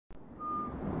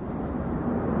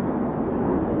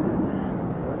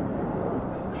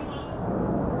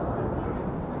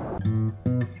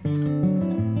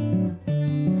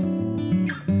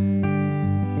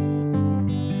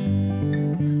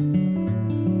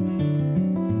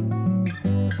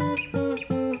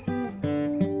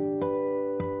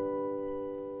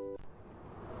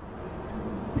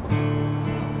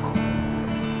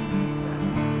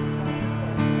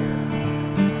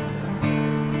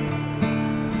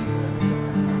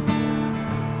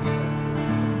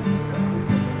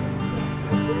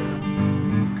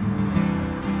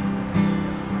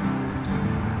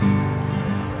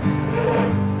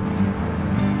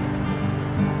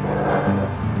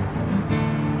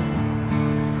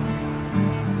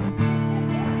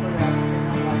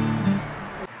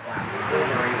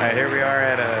Alright, here we are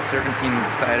at Serptine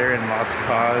Cider in Lost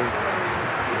Cause,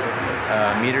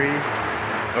 Meadery,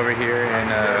 over here in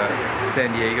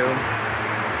San Diego.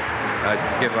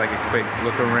 Just give like a quick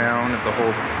look around at the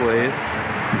whole place.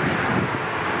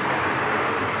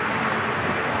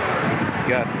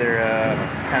 Got their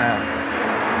kind of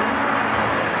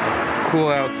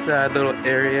cool outside little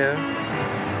area.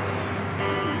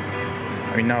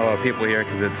 I mean, not a lot of people here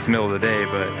because it's the middle of the day,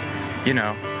 but you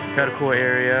know, got a cool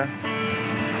area.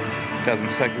 Got some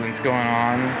succulents going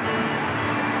on.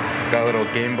 Got a little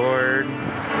game board.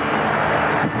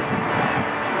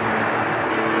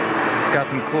 Got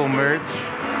some cool merch.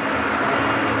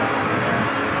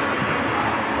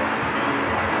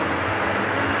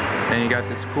 And you got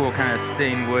this cool kind of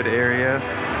stained wood area.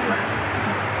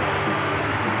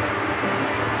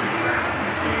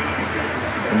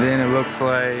 And then it looks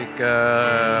like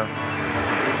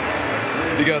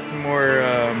we got some more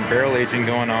barrel aging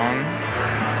going on.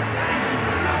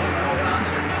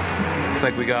 Looks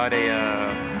like we got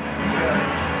a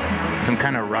some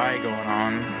kind of rye going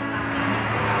on.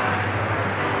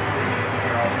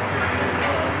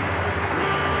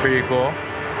 Pretty cool.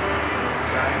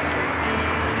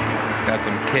 Got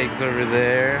some cakes over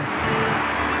there.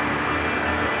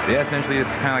 Yeah, essentially this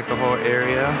is kind of like the whole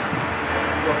area.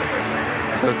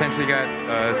 So essentially you got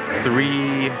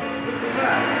three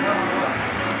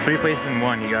places in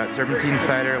one. You got Serptine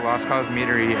Cider, Lost Cause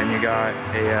Meadery, and you got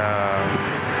a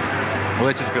well,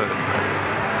 let's just go this way.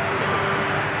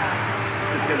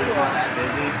 Just because it's not that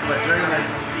busy, but during the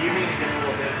evening it gets a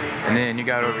little busy. And then you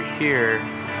got over here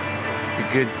the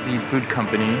Good Seed Food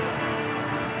Company,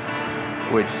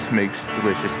 which makes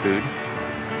delicious food.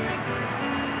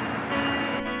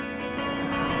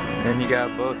 And then you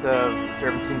got both of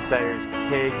Serptine Cider's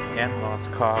kegs and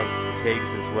Lost Cause kegs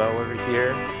as well over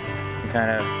here. And kind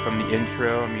of from the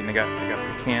intro, I mean, they got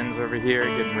their cans over here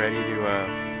getting ready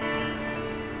to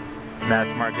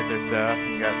mass market their stuff.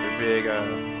 You got their big,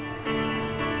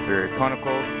 their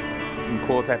conicals, some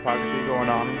cool typography going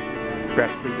on,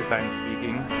 graphically designed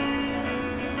speaking.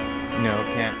 You know,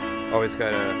 can't always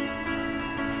gotta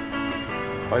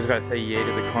say yay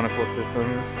to the conical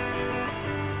systems.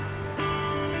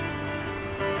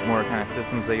 More kind of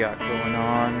systems they got going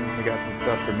on. They got some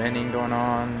stuff for mending going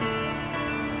on.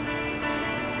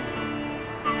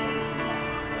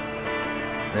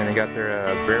 Then they got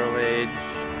their barrel age.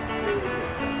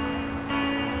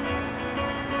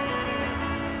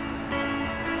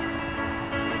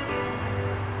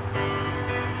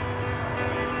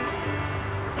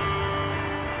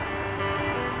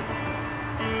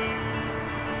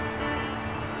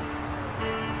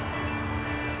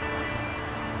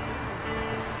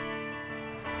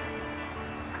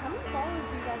 How many followers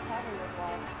do you guys have on your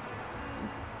blog?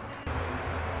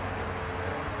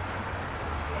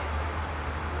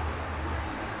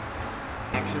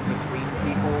 Connection between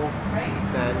people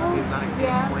that is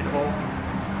unexplainable.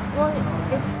 Well,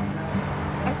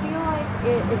 I feel like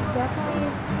it's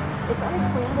definitely, it's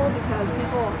unexplainable because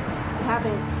people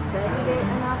haven't studied it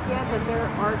enough yet, but there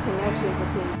are connections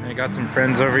between. I got some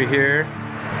friends over here.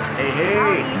 Hey,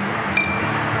 hey!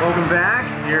 Welcome back.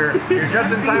 You're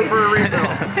just in time for a refill.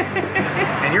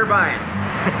 And you're buying.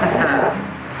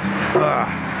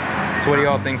 So what do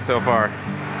y'all think so far?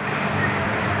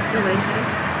 Delicious.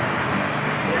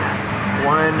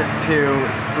 1, 2,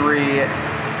 3,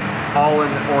 all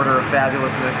in order of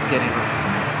fabulousness, getting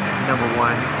number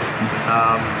 1.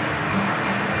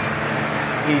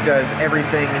 He does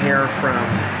everything here from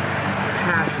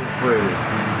passion fruit,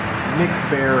 mixed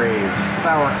berries,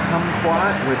 sour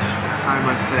kumquat, which I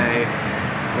must say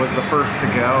was the first to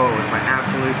go. It was my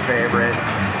absolute favorite.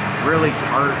 Really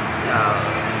tart,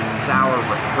 sour,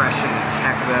 refreshing as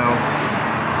heck though.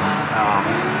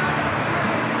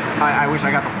 I wish I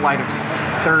got the flight of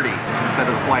 30 instead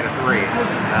of the flight of 3.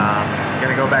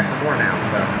 Gonna go back for more now,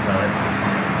 so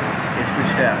it's good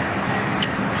stuff.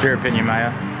 What's your opinion,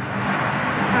 Maya?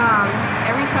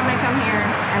 Every time I come here,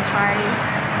 I try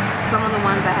some of the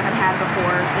ones I haven't had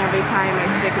before, and every time I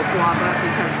stick with guava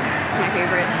because it's my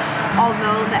favorite.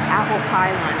 Although the apple pie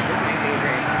one is my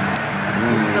favorite.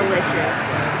 It's delicious.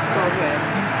 So good.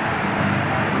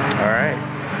 Alright.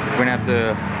 We're gonna have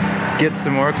to get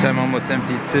some more because I'm almost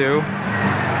empty too.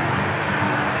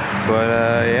 But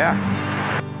yeah.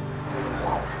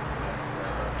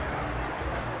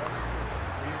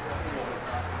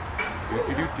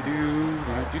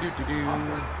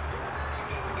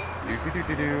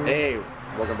 Hey,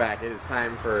 welcome back. It is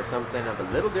time for something of a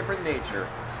little different nature.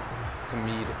 To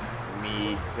mead.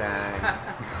 Mead time.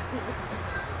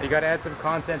 You gotta add some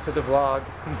content to the vlog.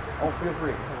 Oh, feel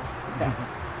free.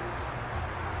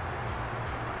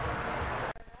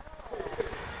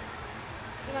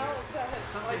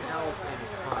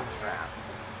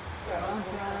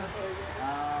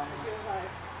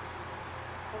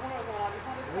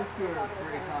 Those two are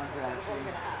pretty contrasting.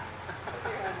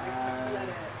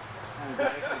 Kind of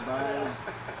dark buzz.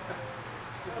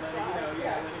 Just let it go,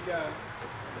 yeah, let it go.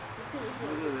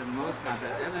 Those are the most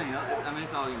contrasty. Everything else, I mean,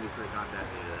 it's all going to be pretty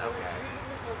contrasty. Okay.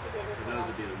 So those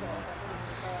would be the most.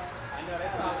 I know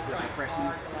that's not the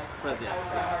freshness. Plus, yes.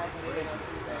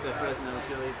 The Fresno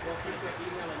chilies.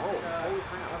 Oh, holy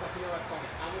crap.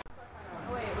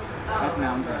 That's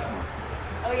Mountain Brew.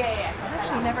 Oh yeah. I've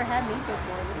actually never had meat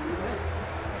before.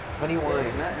 Honey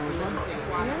wine.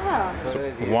 Yeah. So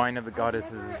it is Wine of the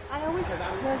goddesses. I always thought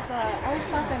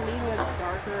that meat was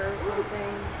darker or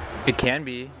something. It can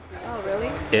be Oh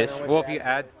really? ish. Well, if you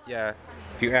add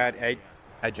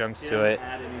adjuncts to it.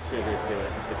 Add any sugar to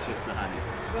it. It's just the honey.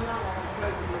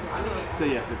 So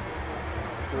yes, it's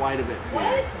quite a bit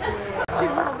sweeter.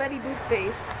 She's little Betty Boop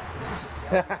face.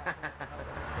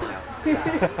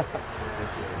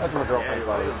 That's my girlfriend's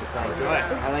body.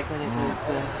 I like when it moves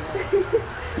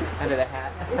under the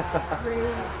hat.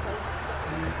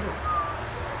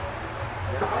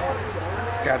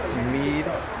 It's got some mead.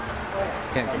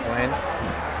 Can't complain.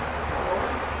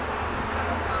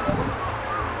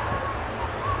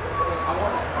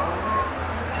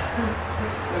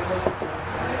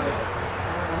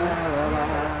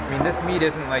 I mean, this mead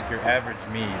isn't like your average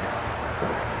mead.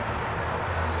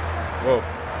 Whoa.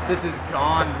 This is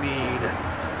gone mead.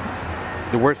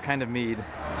 The worst kind of mead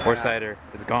or cider.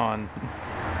 It's gone.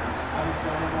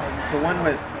 The one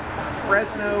with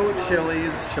Fresno,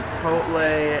 chilies, Chipotle,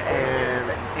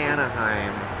 and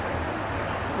Anaheim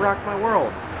rocked my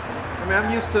world. I mean,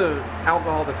 I'm used to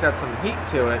alcohol that's got some heat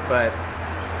to it, but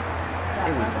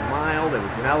it was mild, it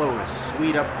was mellow, it was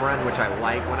sweet up front, which I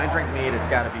like. When I drink mead, it's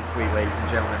got to be sweet, ladies and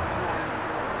gentlemen.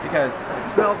 Because it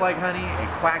smells like honey, it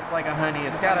quacks like a honey,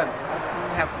 it's got to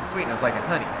have some sweetness like a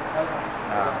honey.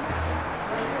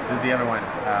 This is the other one.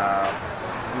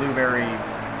 Blueberry,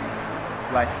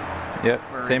 like... Yep,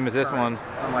 same as this one.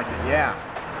 Something like that, yeah.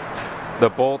 The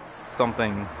Bolts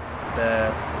something.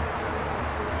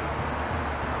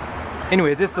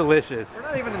 Anyways, it's delicious. We're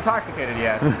not even intoxicated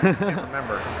yet. I can't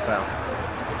remember, so...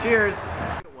 Cheers!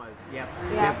 It was, yep.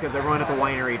 Yeah. Because everyone at the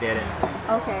winery did it.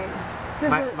 Okay.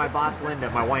 My boss Linda,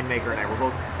 my winemaker, and I were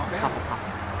both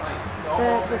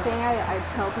The thing I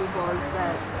tell people is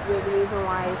that the reason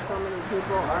why so many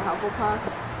people are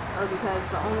Hufflepuffs are because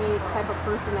the only type of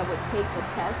person that would take the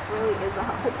test really is a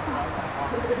Hufflepuff.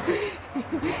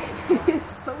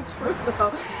 It's so true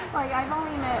though. Like I've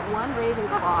only met one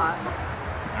Ravenclaw.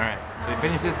 Alright, so we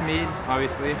finished this mead,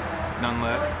 obviously, none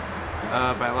left,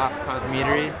 by Las Cause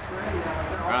Meadery.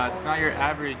 It's not your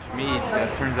average mead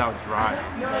that turns out dry,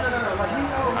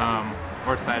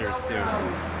 or ciders too.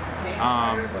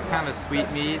 It's kind of a sweet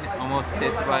mead, almost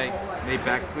tastes like they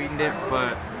back sweetened it,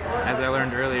 but as I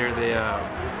learned earlier,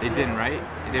 they didn't, right?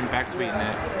 They didn't back sweeten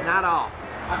it. Not all.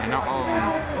 And not all of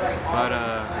them, but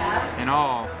in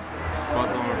all, both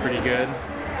of them were pretty good.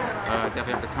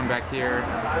 Definitely have to come back here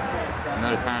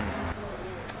another time.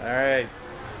 Alright.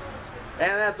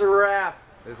 And that's a wrap.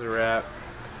 There's a wrap.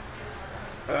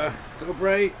 So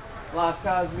bright. Las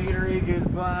Cause Meadery,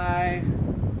 goodbye.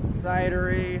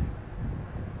 Cidery.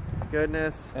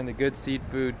 Goodness. And the good seed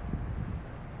food.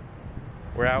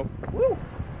 We're out. Woo!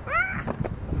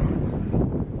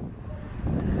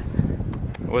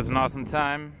 It was an awesome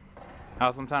time.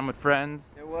 Awesome time with friends.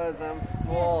 It was, I'm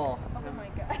full. Oh my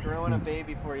god. Growing a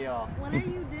baby for y'all. What are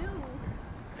you do?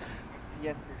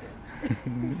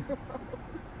 Yesterday.